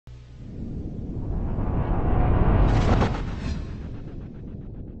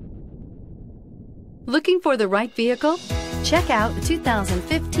Looking for the right vehicle? Check out the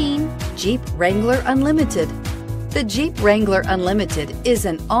 2015 Jeep Wrangler Unlimited. The Jeep Wrangler Unlimited is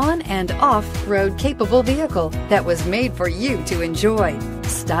an on- and off-road capable vehicle that was made for you to enjoy.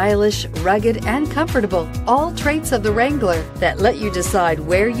 Stylish, rugged, and comfortable, all traits of the Wrangler that let you decide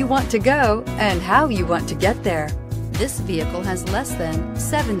where you want to go and how you want to get there. This vehicle has less than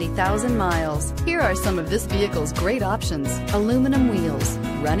 70,000 miles. Here are some of this vehicle's great options: aluminum wheels,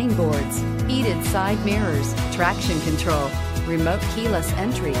 running boards, heated side mirrors, traction control, remote keyless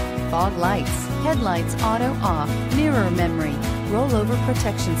entry, fog lights, headlights auto off, mirror memory, rollover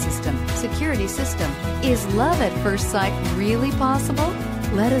protection system, security system. Is love at first sight really possible?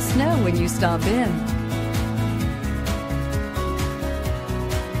 Let us know when you stop in.